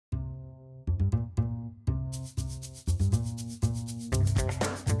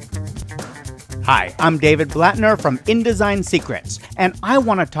Hi, I'm David Blatner from InDesign Secrets, and I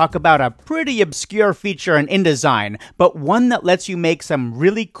want to talk about a pretty obscure feature in InDesign, but one that lets you make some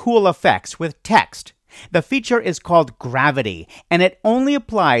really cool effects with text. The feature is called gravity, and it only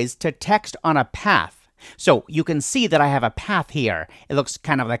applies to text on a path. So you can see that I have a path here. It looks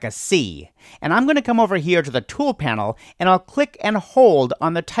kind of like a C. And I'm going to come over here to the tool panel, and I'll click and hold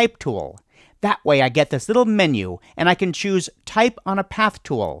on the type tool. That way I get this little menu, and I can choose Type on a Path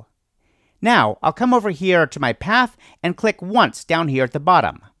tool. Now, I'll come over here to my path and click once down here at the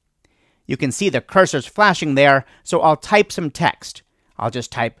bottom. You can see the cursor's flashing there, so I'll type some text. I'll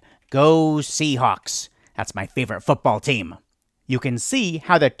just type, "Go Seahawks." That's my favorite football team. You can see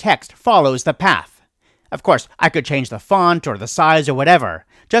how the text follows the path. Of course, I could change the font or the size or whatever,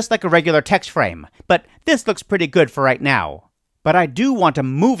 just like a regular text frame, but this looks pretty good for right now. But I do want to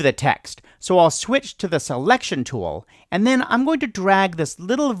move the text, so I'll switch to the Selection tool, and then I'm going to drag this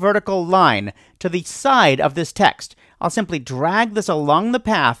little vertical line to the side of this text. I'll simply drag this along the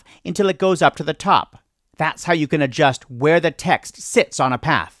path until it goes up to the top. That's how you can adjust where the text sits on a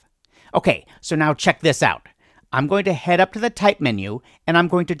path. Okay, so now check this out. I'm going to head up to the Type menu, and I'm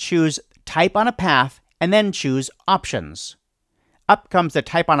going to choose Type on a Path, and then choose Options. Up comes the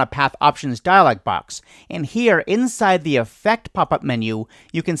Type on a Path Options dialog box, and here inside the Effect pop-up menu,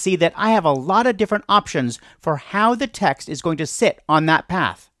 you can see that I have a lot of different options for how the text is going to sit on that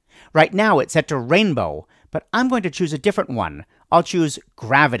path. Right now it's set to Rainbow, but I'm going to choose a different one. I'll choose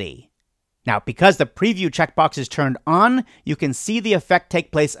Gravity. Now, because the Preview checkbox is turned on, you can see the effect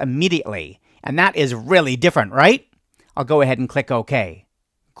take place immediately, and that is really different, right? I'll go ahead and click OK.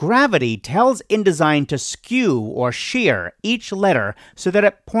 Gravity tells InDesign to skew or shear each letter so that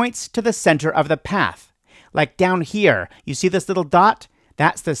it points to the center of the path. Like down here, you see this little dot?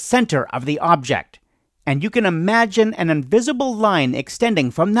 That's the center of the object. And you can imagine an invisible line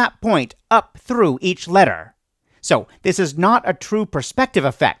extending from that point up through each letter. So this is not a true perspective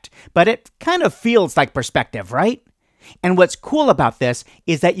effect, but it kind of feels like perspective, right? And what's cool about this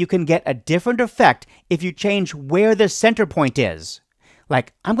is that you can get a different effect if you change where the center point is.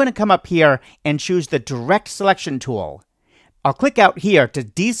 Like, I'm going to come up here and choose the Direct Selection tool. I'll click out here to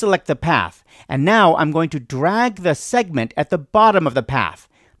deselect the path, and now I'm going to drag the segment at the bottom of the path,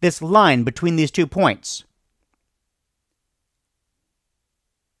 this line between these 2 points.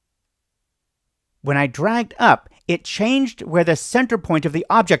 When I dragged up, it changed where the center point of the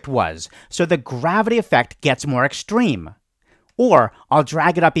object was, so the gravity effect gets more extreme. Or I'll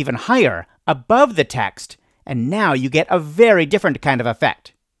drag it up even higher, above the text, and now you get a very different kind of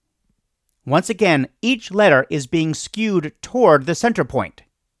effect. Once again, each letter is being skewed toward the center point.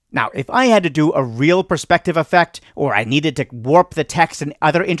 Now, if I had to do a real perspective effect, or I needed to warp the text in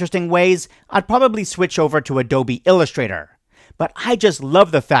other interesting ways, I'd probably switch over to Adobe Illustrator. But I just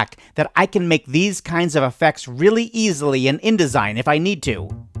love the fact that I can make these kinds of effects really easily in InDesign if I need to.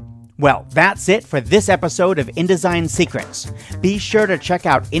 Well, that's it for this episode of InDesign Secrets. Be sure to check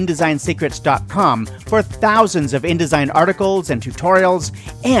out InDesignSecrets.com for thousands of InDesign articles and tutorials,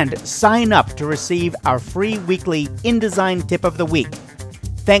 and sign up to receive our free weekly InDesign Tip of the Week.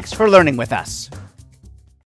 Thanks for learning with us.